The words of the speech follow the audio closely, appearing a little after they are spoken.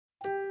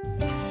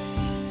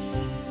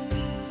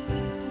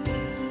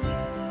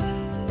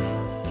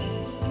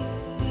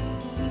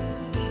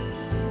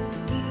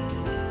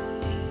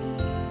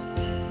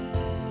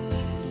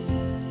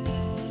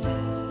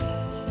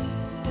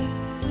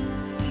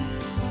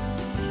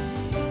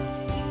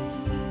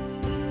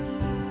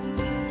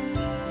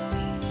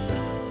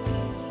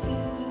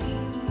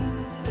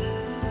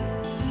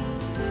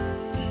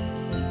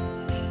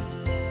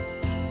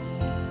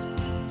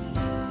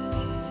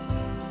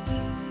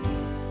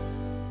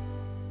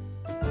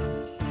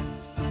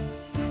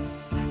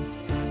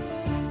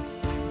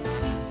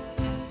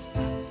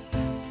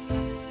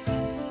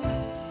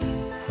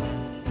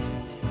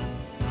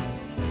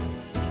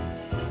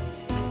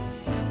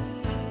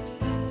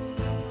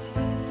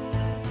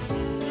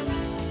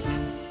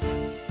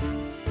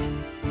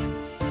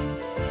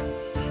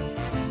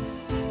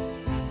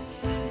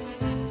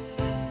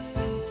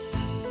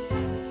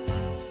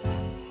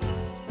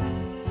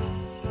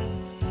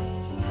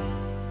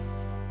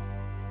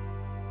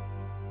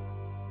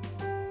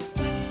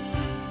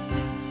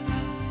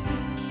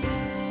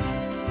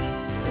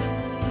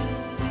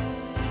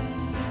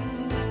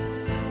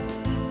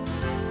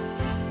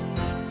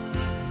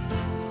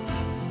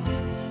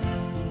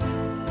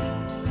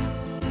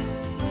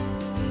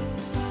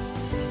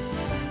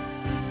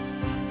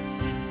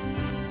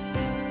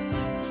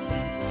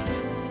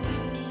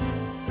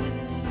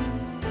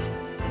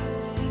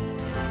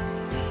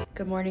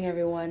Good morning,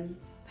 everyone.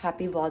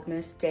 Happy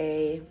Vlogmas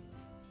day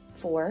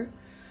 4.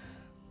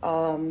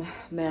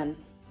 Man,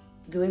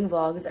 doing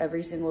vlogs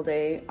every single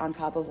day on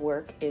top of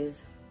work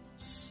is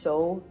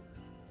so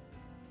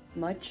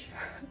much.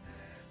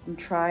 I'm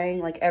trying,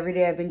 like every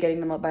day I've been getting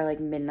them up by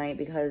like midnight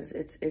because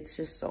it's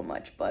just so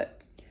much,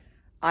 but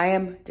I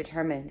am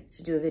determined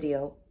to do a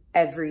video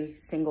every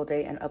single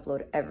day and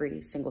upload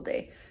every single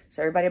day.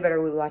 So everybody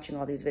better be watching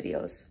all these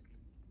videos.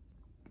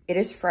 It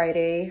is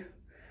Friday,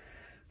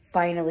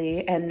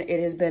 finally, and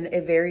it has been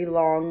a very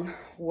long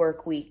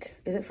work week.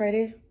 Is it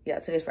Friday? Yeah,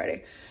 today's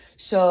Friday.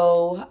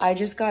 So I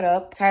just got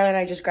up. Tyler and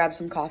I just grabbed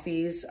some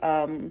coffees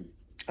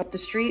up the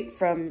street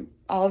from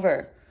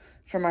Oliver,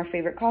 from our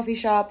favorite coffee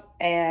shop,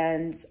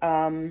 and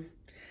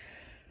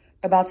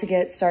about to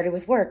get started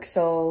with work.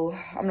 So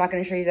I'm not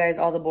going to show you guys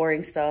all the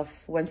boring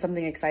stuff. When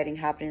something exciting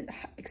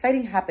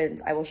happens,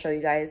 I will show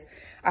you guys.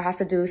 I have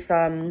to do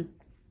some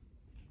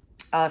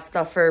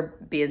stuff for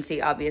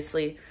BNC,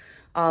 obviously.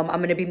 I'm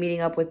going to be meeting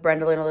up with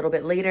Brendolyn a little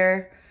bit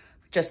later,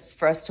 just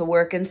for us to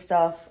work and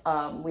stuff.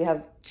 We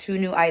have 2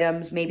 new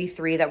items, maybe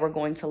 3 that we're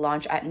going to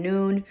launch at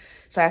noon.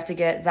 So I have to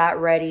get that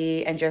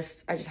ready and I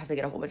just have to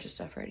get a whole bunch of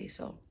stuff ready.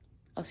 So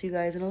I'll see you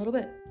guys in a little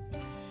bit.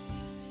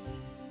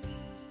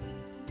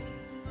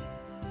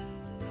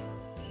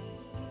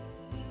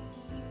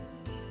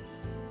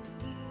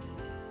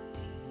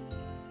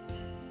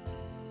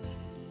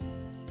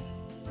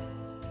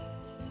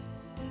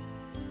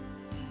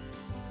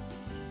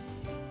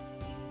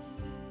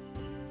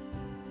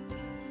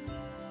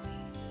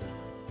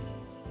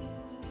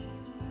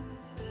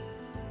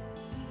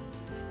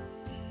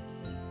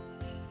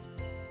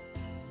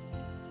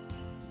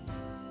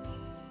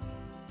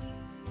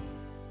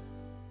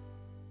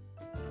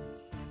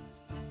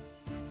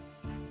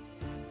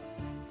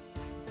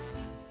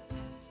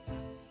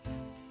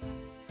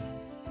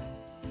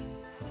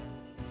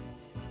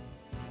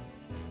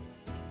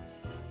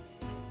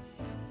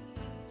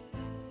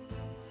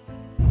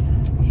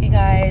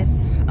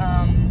 Guys,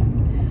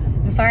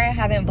 I'm sorry I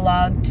haven't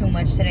vlogged too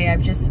much today.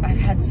 I've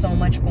had so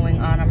much going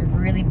on. I'm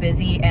really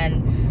busy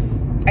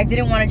and I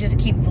didn't want to just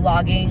keep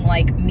vlogging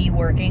like me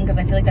working because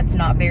I feel like that's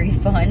not very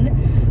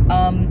fun.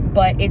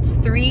 But it's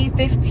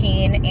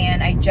 3:15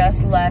 and I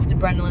just left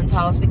Brendolyn's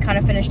house. We kind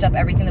of finished up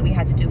everything that we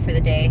had to do for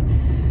the day.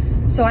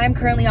 So I am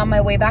currently on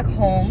my way back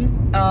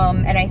home,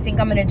 and I think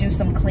I'm gonna do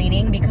some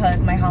cleaning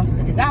because my house is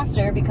a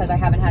disaster because I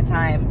haven't had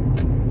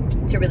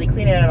time to really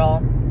clean it at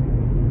all.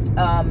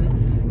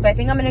 So I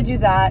think I'm gonna do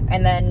that,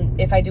 and then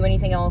if I do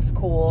anything else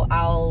cool,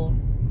 I'll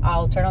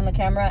turn on the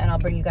camera and I'll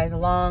bring you guys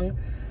along.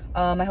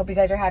 I hope you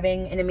guys are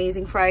having an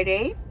amazing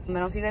Friday, and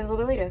then I'll see you guys a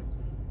little bit later.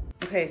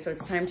 Okay, so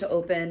it's time to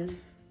open.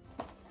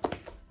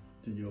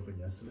 Did you open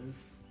yesterday's?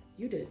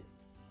 You did.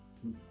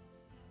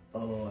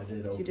 Oh, I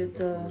did open. You did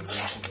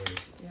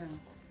the, yeah.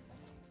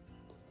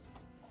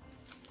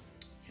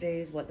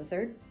 Today's what, the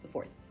 3rd? The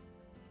 4th?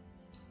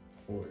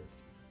 4th.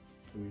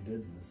 So we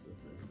did miss the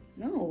 3rd.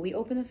 No, we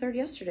opened the 3rd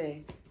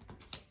yesterday.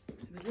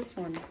 It was this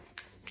one.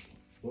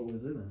 What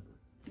was in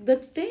it? The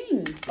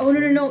thing. Oh,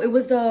 no. It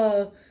was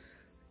the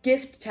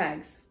gift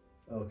tags.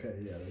 Okay,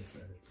 yeah, that's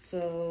right.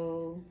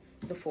 So,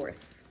 the 4th.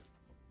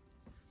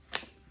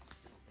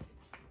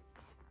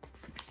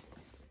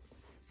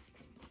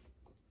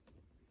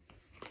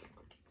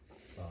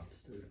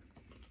 Lobster.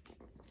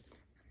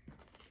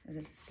 Is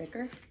it a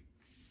sticker?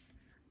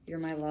 You're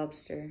my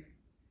lobster.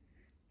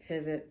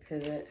 Pivot,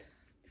 pivot,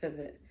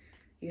 pivot.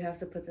 You have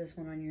to put this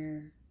one on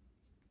your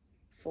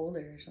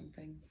folder or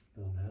something.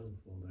 I don't have a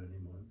folder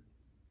anymore.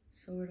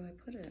 So where do I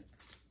put it?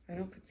 I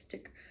don't put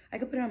sticker. I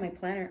could put it on my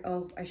planner.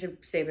 Oh, I should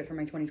save it for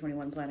my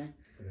 2021 planner.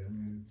 Put it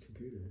on your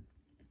computer.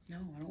 No,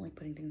 I don't like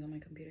putting things on my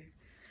computer.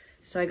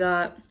 So I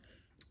got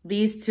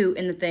these 2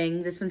 in the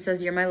thing. This one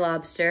says, "You're my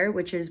lobster,"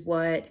 which is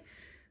what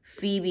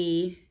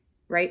Phoebe,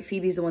 right?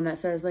 Phoebe's the one that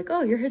says like,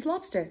 "Oh, you're his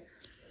lobster."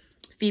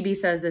 Phoebe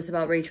says this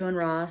about Rachel and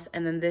Ross.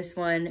 And then this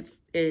one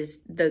is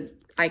the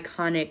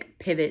iconic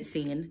pivot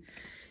scene.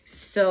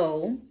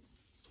 So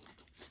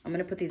I'm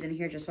gonna put these in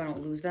here just so I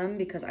don't lose them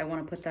because I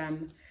want to put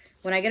them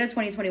when I get a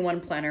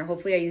 2021 planner.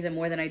 Hopefully I use it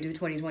more than I do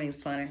 2020's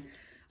planner.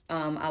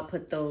 I'll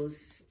put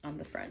those on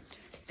the front.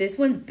 This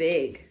one's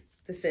big,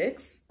 the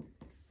 6.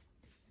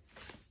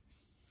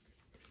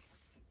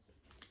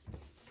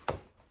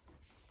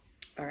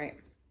 All right,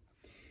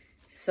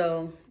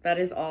 so that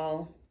is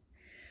all.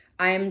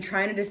 I am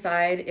trying to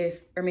decide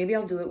if, or maybe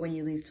I'll do it when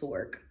you leave to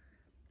work,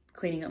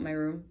 cleaning up my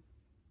room.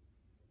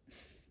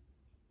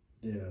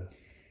 Yeah.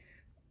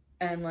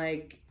 And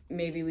like,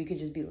 maybe we could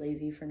just be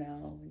lazy for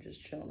now and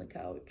just chill on the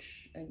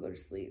couch and go to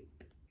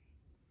sleep,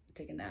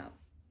 take a nap.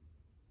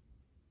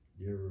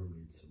 Your room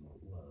needs some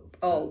love.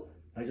 Oh.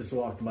 I just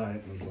walked by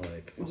and was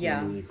like,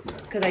 yeah,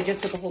 because I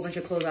just took a whole bunch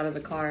of clothes out of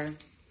the car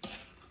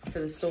for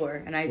the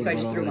store, and so I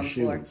just threw them on the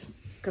floor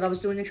because I was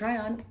doing a try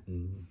on.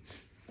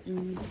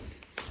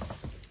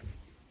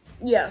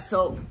 Yeah,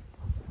 so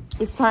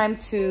it's time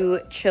to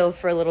chill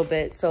for a little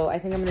bit. So I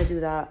think I'm gonna do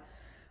that.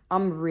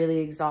 I'm really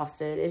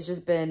exhausted. It's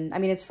just been, I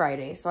mean, it's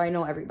Friday, so I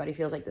know everybody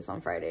feels like this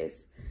on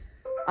Fridays.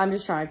 I'm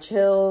just trying to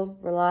chill,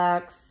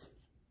 relax,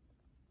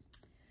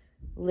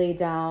 lay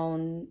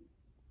down,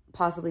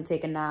 possibly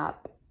take a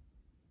nap.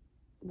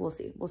 We'll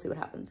see what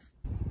happens.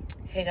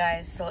 Hey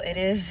guys, so it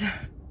is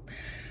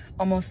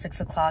almost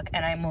 6 o'clock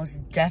and I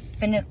most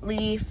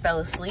definitely fell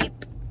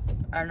asleep.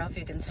 I don't know if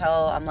you can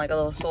tell, I'm like a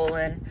little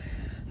swollen.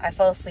 I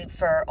fell asleep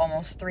for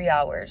almost 3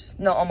 hours.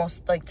 No,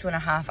 almost like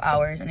 2.5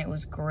 hours, and it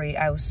was great.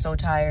 I was so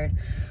tired.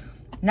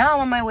 Now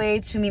I'm on my way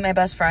to meet my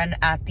best friend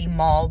at the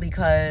mall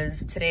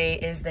because today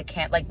is the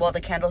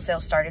the candle sale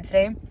started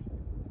today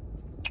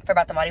for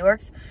Bath & Body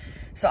Works.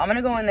 So I'm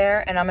gonna go in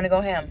there and I'm gonna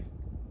go ham.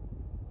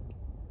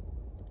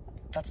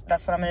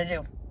 That's what I'm gonna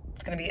do.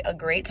 It's gonna be a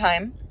great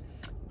time.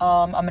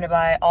 I'm gonna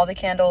buy all the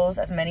candles,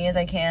 as many as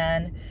I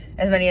can,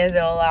 as many as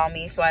they'll allow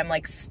me, so I'm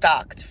like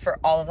stocked for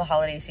all of the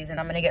holiday season.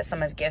 I'm gonna get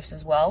some as gifts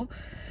as well.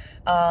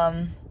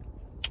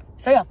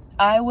 So yeah,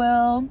 I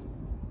will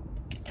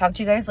talk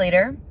to you guys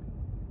later.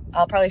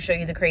 I'll probably show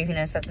you the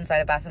craziness that's inside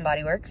of Bath &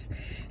 Body Works,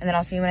 and then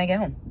I'll see you when I get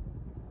home.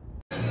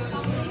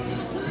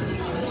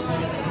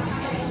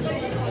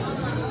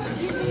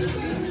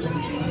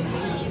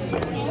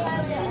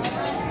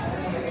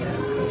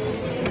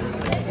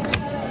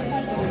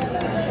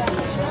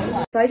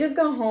 So I just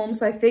got home,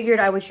 so I figured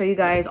I would show you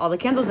guys all the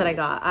candles that I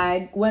got.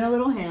 I went a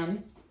little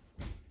ham.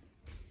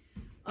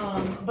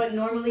 But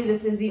normally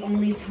this is the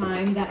only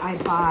time that I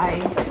buy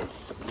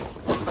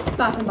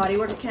Bath & Body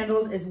Works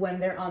candles is when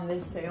they're on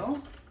this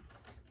sale.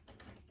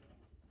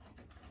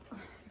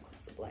 Close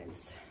the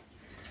blinds.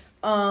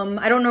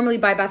 I don't normally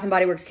buy Bath &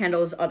 Body Works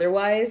candles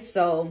otherwise,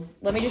 so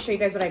let me just show you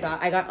guys what I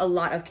got. I got a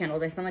lot of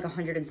candles. I spent like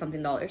 $100 and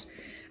something.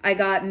 I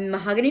got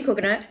mahogany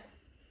coconut,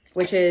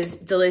 which is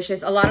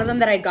delicious. A lot of them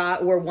that I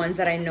got were ones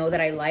that I know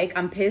that I like.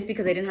 I'm pissed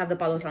because I didn't have the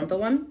Palo Santo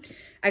one.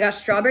 I got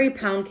strawberry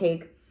pound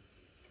cake,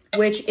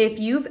 which if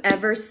you've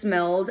ever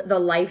smelled the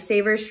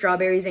Lifesaver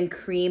strawberries and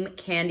cream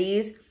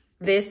candies,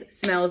 this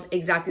smells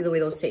exactly the way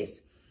those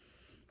taste.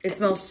 It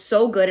smells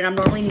so good, and I'm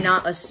normally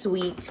not a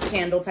sweet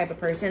candle type of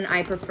person.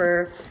 I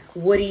prefer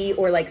woody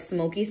or like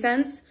smoky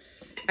scents.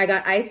 I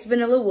got iced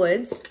vanilla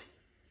woods,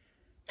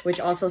 which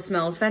also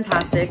smells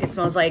fantastic. It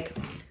smells like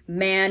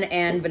man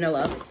and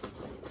vanilla.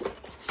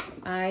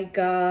 I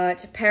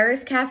got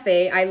Paris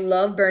Cafe. I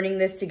love burning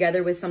this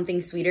together with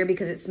something sweeter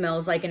because it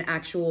smells like an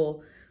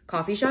actual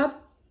coffee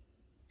shop.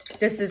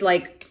 This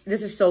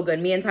is so good.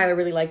 Me and Tyler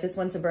really like this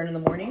one to burn in the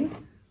mornings.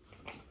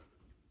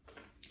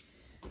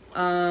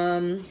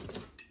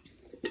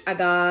 I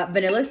got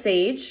vanilla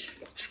sage,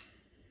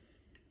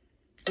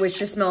 which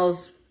just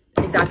smells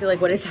exactly like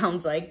what it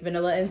sounds like,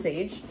 vanilla and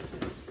sage.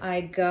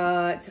 I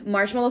got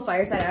marshmallow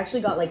fireside. I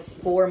actually got like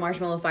 4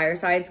 marshmallow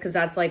firesides because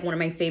that's like one of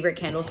my favorite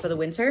candles for the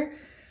winter.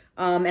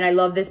 And I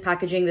love this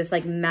packaging, this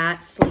like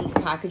matte sleek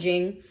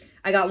packaging.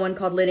 I got one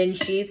called linen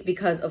sheets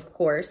because of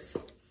course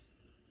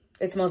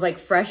it smells like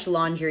fresh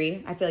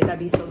laundry. I feel like that'd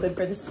be so good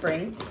for the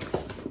spring.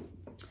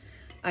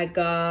 I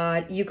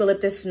got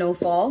eucalyptus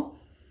snowfall.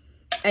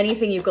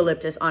 Anything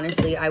eucalyptus,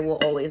 honestly, I will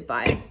always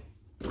buy.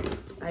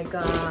 I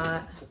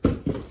got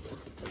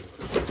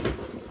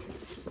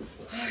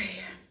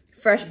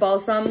fresh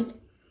balsam,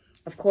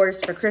 of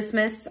course, for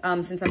Christmas.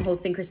 Since I'm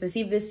hosting Christmas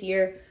Eve this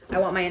year, I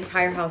want my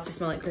entire house to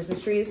smell like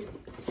Christmas trees.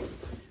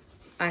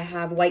 I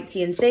have white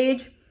tea and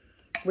sage,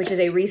 which is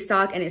a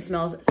restock, and it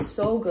smells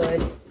so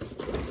good.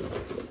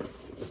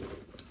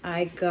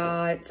 I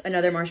got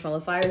another marshmallow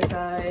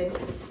fireside.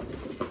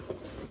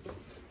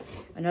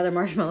 Another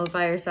marshmallow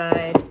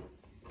fireside.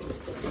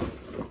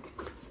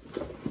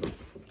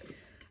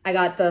 I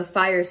got the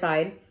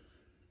fireside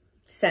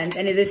scent,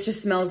 and this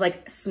just smells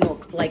like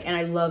smoke, and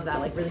I love that,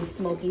 like really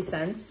smoky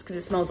scents because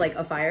it smells like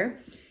a fire.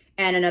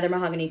 And another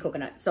mahogany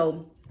coconut.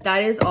 So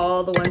that is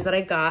all the ones that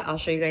I got. I'll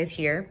show you guys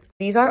here.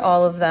 These are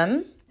all of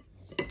them.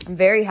 I'm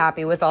very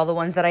happy with all the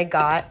ones that I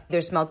got. They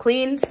smell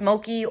clean,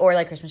 smoky, or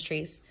like Christmas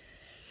trees.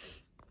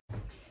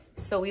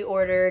 So we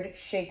ordered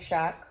Shake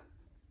Shack.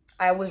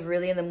 I was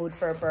really in the mood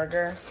for a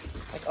burger,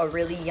 like a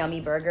really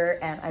yummy burger,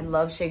 and I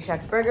love Shake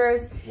Shack's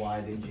burgers.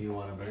 Why did you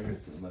want a burger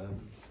so bad?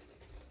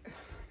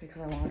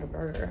 Because I wanted a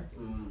burger.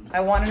 I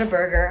wanted a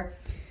burger.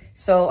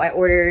 So I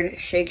ordered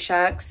Shake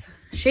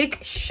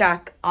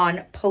Shack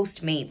on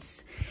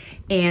Postmates.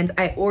 And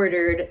I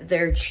ordered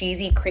their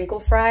cheesy crinkle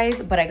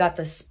fries, but I got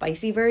the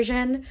spicy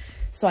version.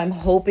 So I'm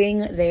hoping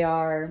they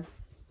are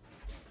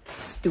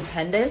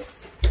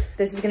stupendous.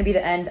 This is gonna be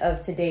the end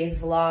of today's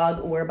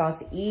vlog. We're about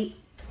to eat.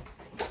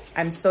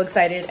 I'm so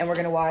excited, and we're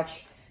gonna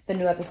watch the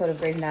new episode of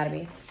Grey's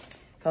Anatomy.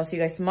 So I'll see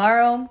you guys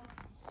tomorrow.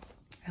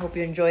 I hope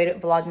you enjoyed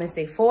Vlogmas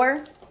Day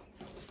 4.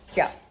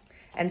 Yeah,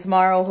 and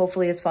tomorrow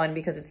hopefully is fun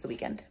because it's the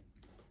weekend.